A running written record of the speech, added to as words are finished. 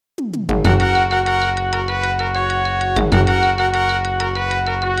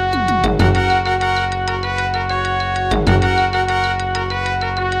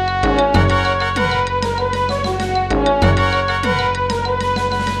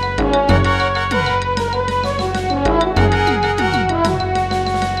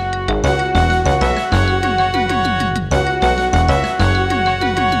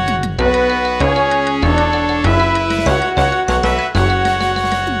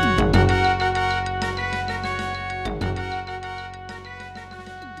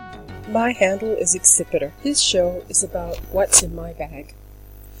My handle is Excipitor. This show is about what's in my bag.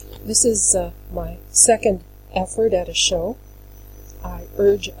 This is my second effort at a show. I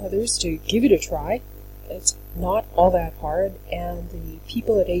urge others to give it a try. It's not all that hard, and the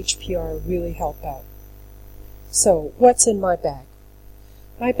people at HPR really help out. So, what's in my bag?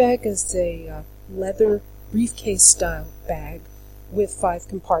 My bag is a leather briefcase-style bag with 5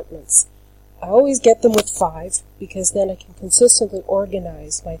 compartments. I always get them with 5 because then I can consistently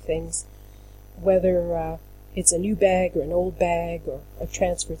organize my things, whether it's a new bag or an old bag or a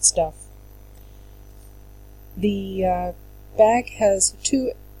transferred stuff. The bag has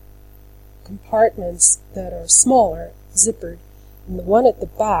 2 compartments that are smaller, zippered, and the one at the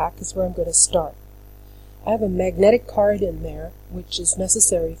back is where I'm going to start. I have a magnetic card in there, which is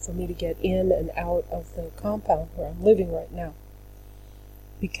necessary for me to get in and out of the compound where I'm living right now.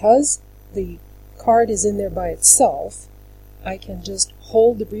 Because the card is in there by itself, I can just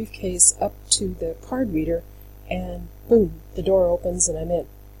hold the briefcase up to the card reader and boom, the door opens and I'm in.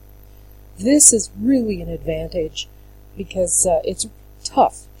 This is really an advantage because it's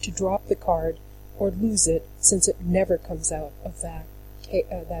tough to drop the card or lose it since it never comes out of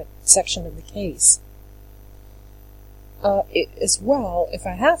that section of the case. As well, if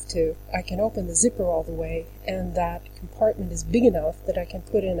I have to, I can open the zipper all the way, and that compartment is big enough that I can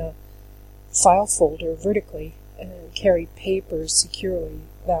put in a file folder vertically and carry papers securely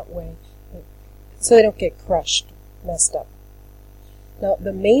that way, so they don't get crushed, messed up. Now,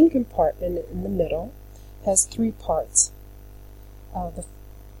 the main compartment in the middle has 3 parts. The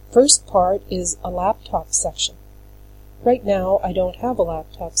first part is a laptop section. Right now, I don't have a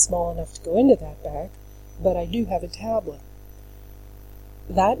laptop small enough to go into that bag, but I do have a tablet.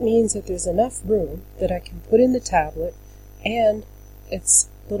 That means that there's enough room that I can put in the tablet and its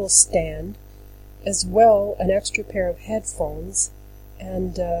little stand, as well an extra pair of headphones,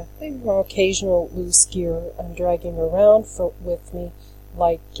 and occasional loose gear I'm dragging around with me,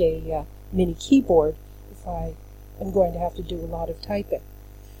 like a mini keyboard if I am going to have to do a lot of typing.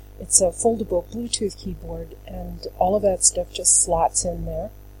 It's a foldable Bluetooth keyboard, and all of that stuff just slots in there.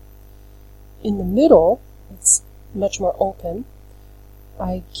 In the middle, it's much more open.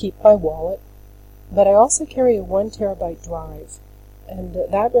 I keep my wallet, but I also carry a 1 terabyte drive, and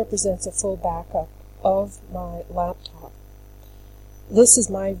that represents a full backup of my laptop. This is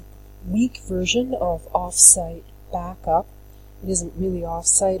my weak version of offsite backup. It isn't really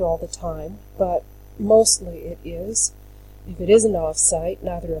offsite all the time, but mostly it is. If it isn't offsite,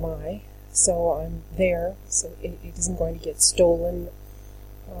 neither am I, so I'm there, so it isn't going to get stolen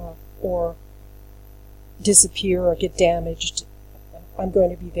or disappear or get damaged. I'm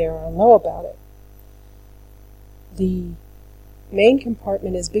going to be there. I'll know about it. The main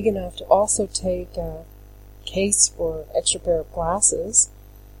compartment is big enough to also take a case for extra pair of glasses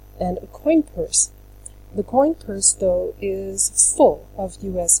and a coin purse. The coin purse, though, is full of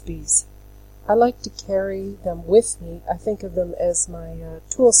USBs. I like to carry them with me. I think of them as my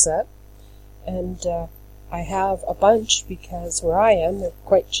tool set, and I have a bunch because where I am, they're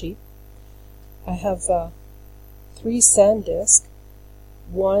quite cheap. I have 3 SanDisk.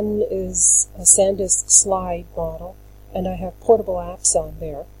 One is a SanDisk slide model, and I have portable apps on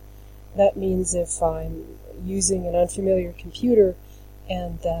there. That means if I'm using an unfamiliar computer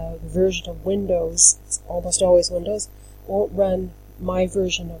and the version of Windows, it's almost always Windows, won't run my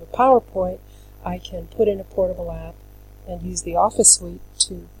version of a PowerPoint, I can put in a portable app and use the Office suite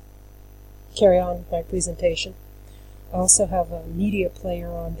to carry on with my presentation. I also have a media player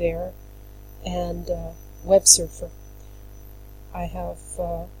on there and web surfer. I have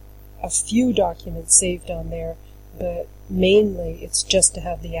a few documents saved on there, but mainly it's just to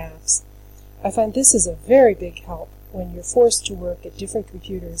have the apps. I find this is a very big help when you're forced to work at different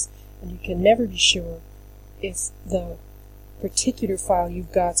computers and you can never be sure if the particular file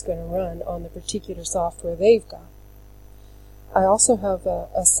you've got is going to run on the particular software they've got. I also have a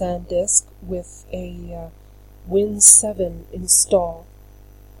SanDisk with a Win 7 install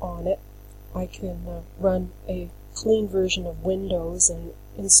on it. I can run a clean version of Windows and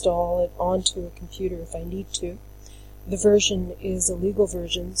install it onto a computer if I need to. The version is a legal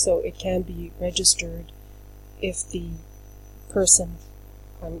version, so it can be registered if the person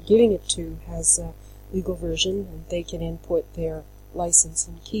I'm giving it to has a legal version, and they can input their license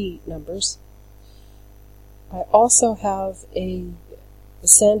and key numbers. I also have a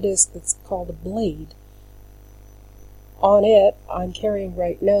SanDisk that's called a Blade. On it, I'm carrying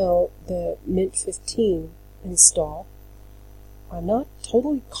right now the Mint 15 install. I'm not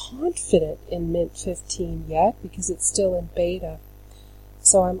totally confident in Mint 15 yet because it's still in beta.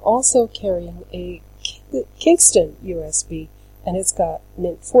 So I'm also carrying a Kingston USB and it's got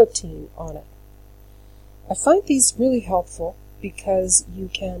Mint 14 on it. I find these really helpful because you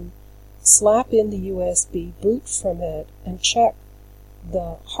can slap in the USB, boot from it, and check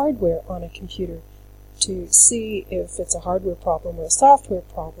the hardware on a computer to see if it's a hardware problem or a software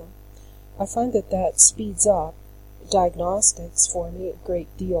problem. I find that speeds up diagnostics for me a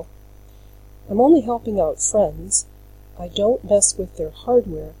great deal. I'm only helping out friends. I don't mess with their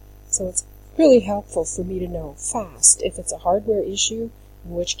hardware, so it's really helpful for me to know fast if it's a hardware issue,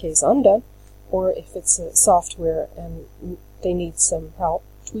 in which case I'm done, or if it's a software and they need some help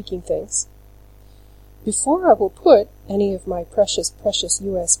tweaking things. Before I will put any of my precious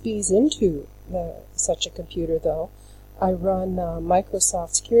USBs into such a computer, though, I run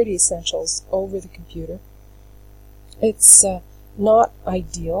Microsoft Security Essentials over the computer. It's not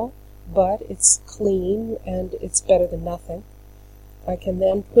ideal, but it's clean and it's better than nothing. I can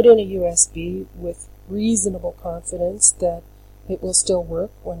then put in a USB with reasonable confidence that it will still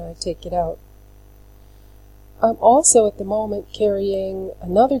work when I take it out. I'm also at the moment carrying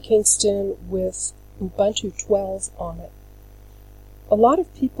another Kingston with Ubuntu 12 on it. A lot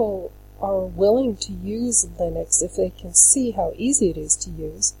of people are willing to use Linux if they can see how easy it is to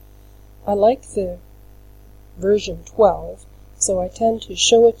use. I like the version 12, so I tend to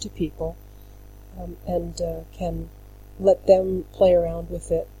show it to people and can let them play around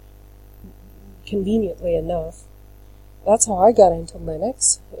with it conveniently enough. That's how I got into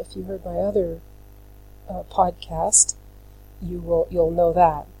Linux. If you heard my other podcast, you'll know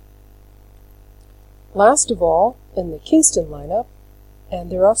that. Last of all, in the Kingston lineup, and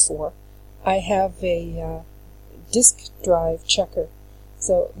there are 4, I have a disk drive checker.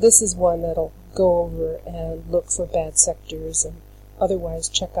 So this is one that'll go over and look for bad sectors and otherwise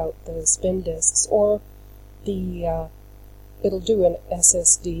check out the spin disks, or it'll do an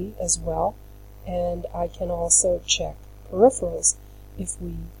SSD as well, and I can also check peripherals if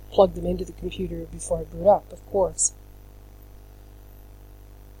we plug them into the computer before I boot up, of course.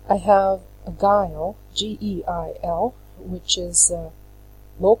 I have a Geil, Geil, which is a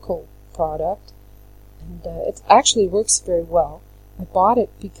local product, and it actually works very well. I bought it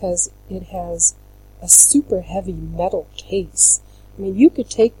because it has a super heavy metal case. I mean, you could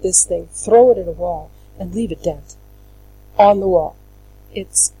take this thing, throw it at a wall, and leave a dent on the wall.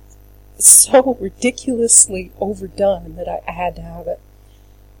 It's so ridiculously overdone that I had to have it.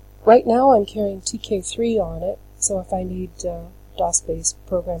 Right now I'm carrying TK3 on it, so if I need DOS-based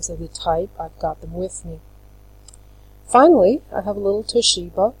programs of the type, I've got them with me. Finally, I have a little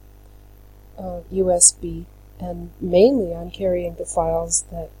Toshiba USB, and mainly I'm carrying the files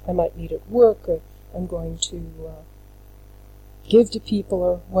that I might need at work or I'm going to give to people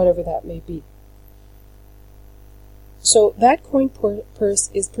or whatever that may be. So that coin purse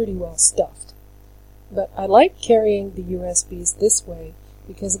is pretty well stuffed. But I like carrying the USBs this way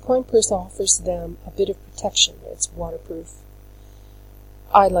because the coin purse offers them a bit of protection. It's waterproof.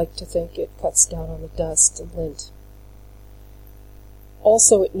 I like to think it cuts down on the dust and lint.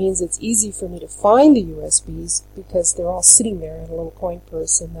 Also, it means it's easy for me to find the USBs because they're all sitting there in a little coin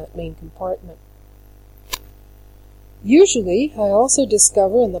purse in that main compartment. Usually, I also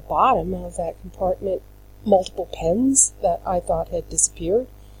discover in the bottom of that compartment multiple pens that I thought had disappeared,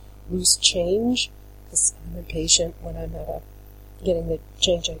 loose change, because I'm impatient when I'm getting the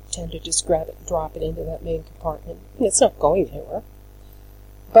change. I tend to just grab it and drop it into that main compartment, and it's not going anywhere.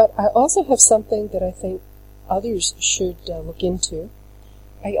 But I also have something that I think others should look into.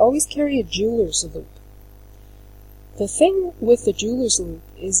 I always carry a jeweler's loupe. The thing with the jeweler's loupe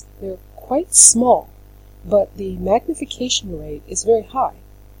is they're quite small, but the magnification rate is very high.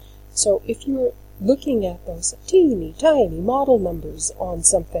 So if you're looking at those teeny tiny model numbers on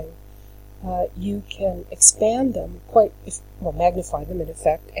something, you can expand them magnify them in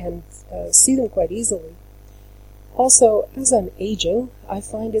effect, and see them quite easily. Also, as I'm aging, I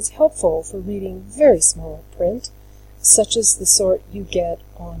find it's helpful for reading very small print, such as the sort you get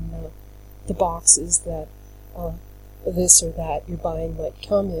on the boxes that this or that you're buying might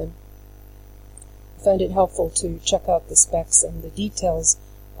come in. I find it helpful to check out the specs and the details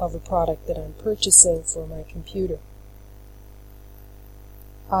of a product that I'm purchasing for my computer.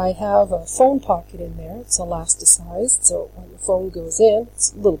 I have a phone pocket in there. It's elasticized, so when the phone goes in,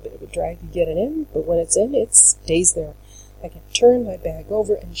 it's a little bit of a drag to get it in, but when it's in, it stays there. I can turn my bag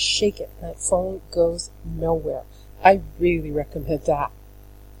over and shake it, and that phone goes nowhere. I really recommend that.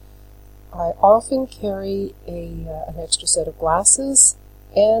 I often carry an extra set of glasses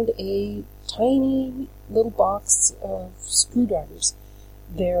and a tiny little box of screwdrivers.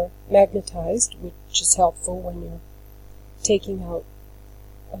 They're magnetized, which is helpful when you're taking out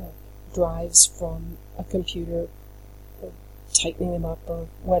drives from a computer, tightening them up or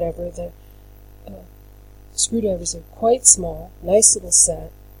whatever. The screwdrivers are quite small, nice little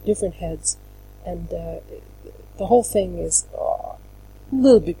set, different heads, and the whole thing is a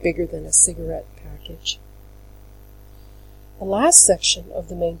little bit bigger than a cigarette package. The last section of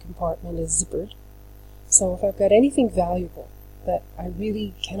the main compartment is zippered, so if I've got anything valuable that I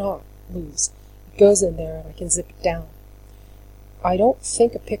really cannot lose, it goes in there and I can zip it down. I don't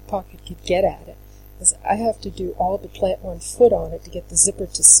think a pickpocket could get at it, because I have to do all but plant one foot on it to get the zipper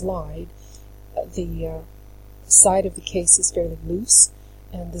to slide. The side of the case is fairly loose,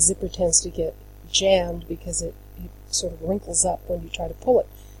 and the zipper tends to get jammed because it sort of wrinkles up when you try to pull it.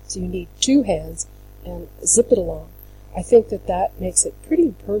 So you need two hands and zip it along. I think that makes it pretty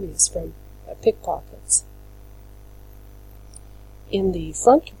impervious from pickpockets. In the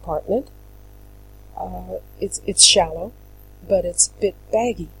front compartment, it's shallow, but it's a bit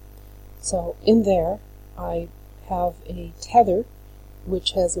baggy. So in there, I have a tether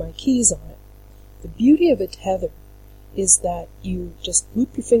which has my keys on it. The beauty of a tether is that you just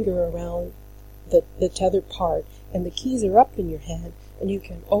loop your finger around the tether part, and the keys are up in your hand, and you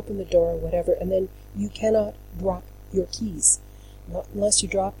can open the door or whatever, and then you cannot drop your keys, not unless you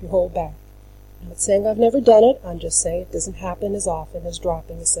drop your whole bag. I'm not saying I've never done it, I'm just saying it doesn't happen as often as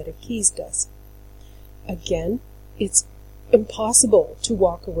dropping a set of keys does. Again, it's impossible to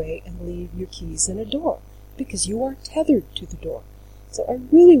walk away and leave your keys in a door, because you are tethered to the door. So I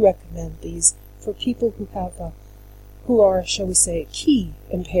really recommend these for people who are, shall we say, key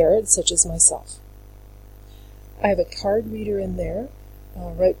impaired, such as myself. I have a card reader in there.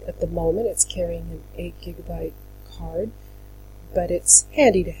 Right at the moment, it's carrying an 8 gigabyte card, but it's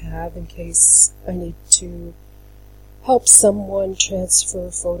handy to have in case I need to help someone transfer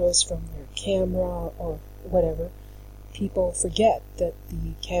photos from their camera or whatever. People forget that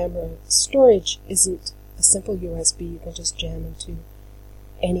the camera storage isn't a simple USB you can just jam into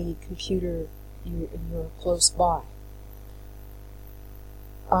any computer you're close by.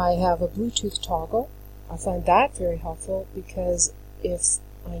 I have a Bluetooth toggle. I find that very helpful because if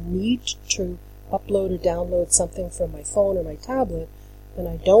I need to upload or download something from my phone or my tablet and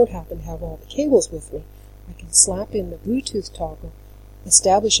I don't happen to have all the cables with me, I can slap in the Bluetooth toggle,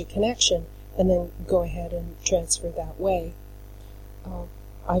 establish a connection, and then go ahead and transfer that way.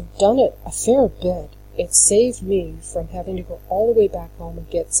 I've done it a fair bit. It saved me from having to go all the way back home and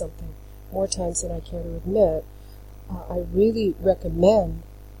get something more times than I care to admit. I really recommend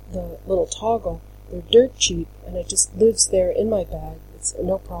the little toggle. They're dirt cheap, and it just lives there in my bag. It's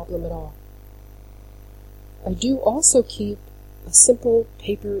no problem at all. I do also keep a simple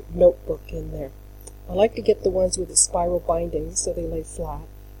paper notebook in there. I like to get the ones with a spiral binding so they lay flat,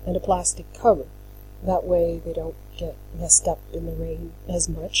 and a plastic cover. That way they don't get messed up in the rain as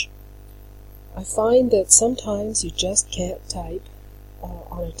much. I find that sometimes you just can't type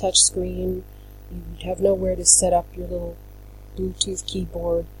on a touch screen. You have nowhere to set up your little Bluetooth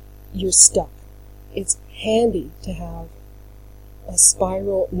keyboard. You're stuck. It's handy to have a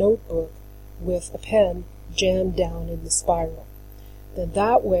spiral notebook with a pen jammed down in the spiral. Then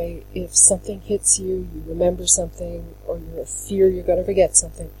that way, if something hits you, you remember something, or you fear you're going to forget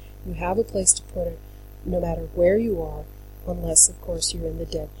something, you have a place to put it no matter where you are, unless, of course, you're in the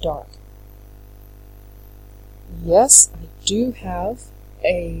dead dark. Yes, I do have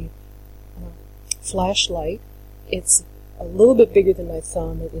a flashlight. It's a little bit bigger than my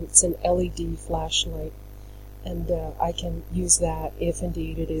thumb. It's an LED flashlight, and I can use that if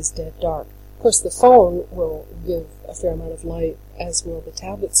indeed it is dead dark. Of course, the phone will give a fair amount of light, as will the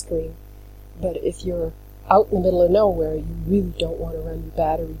tablet screen, but if you're out in the middle of nowhere, you really don't want to run your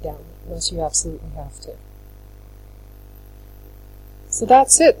battery down unless you absolutely have to. So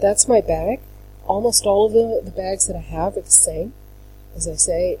that's it. That's my bag. Almost all of the bags that I have are the same, as I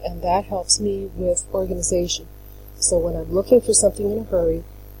say, and that helps me with organization. So when I'm looking for something in a hurry,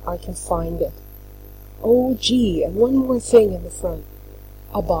 I can find it. Oh, gee, and one more thing in the front.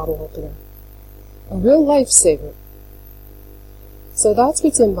 A bottle opener. A real lifesaver. So that's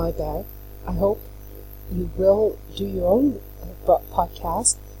what's in my bag. I hope you will do your own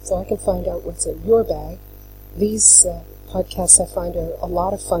podcast so I can find out what's in your bag. These podcasts I find are a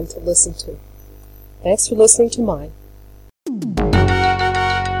lot of fun to listen to. Thanks for listening to mine.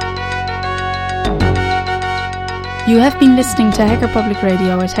 You have been listening to Hacker Public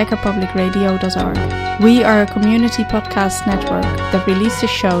Radio at hackerpublicradio.org. We are a community podcast network that releases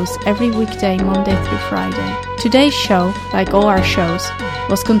shows every weekday, Monday through Friday. Today's show, like all our shows,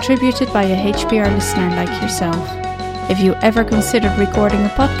 was contributed by a HPR listener like yourself. If you ever considered recording a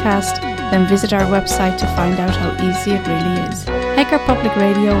podcast, then visit our website to find out how easy it really is. Hacker Public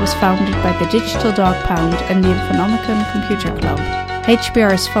Radio was founded by the Digital Dog Pound and the Infonomicon Computer Club.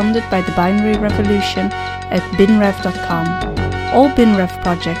 HPR is funded by the Binary Revolution at binrev.com. All BinRev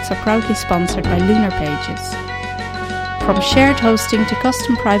projects are proudly sponsored by Lunar Pages. From shared hosting to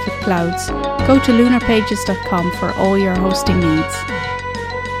custom private clouds, go to lunarpages.com for all your hosting needs.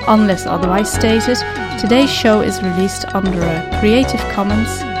 Unless otherwise stated, today's show is released under a Creative Commons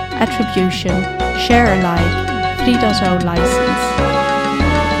Attribution Share Alike 3.0 license.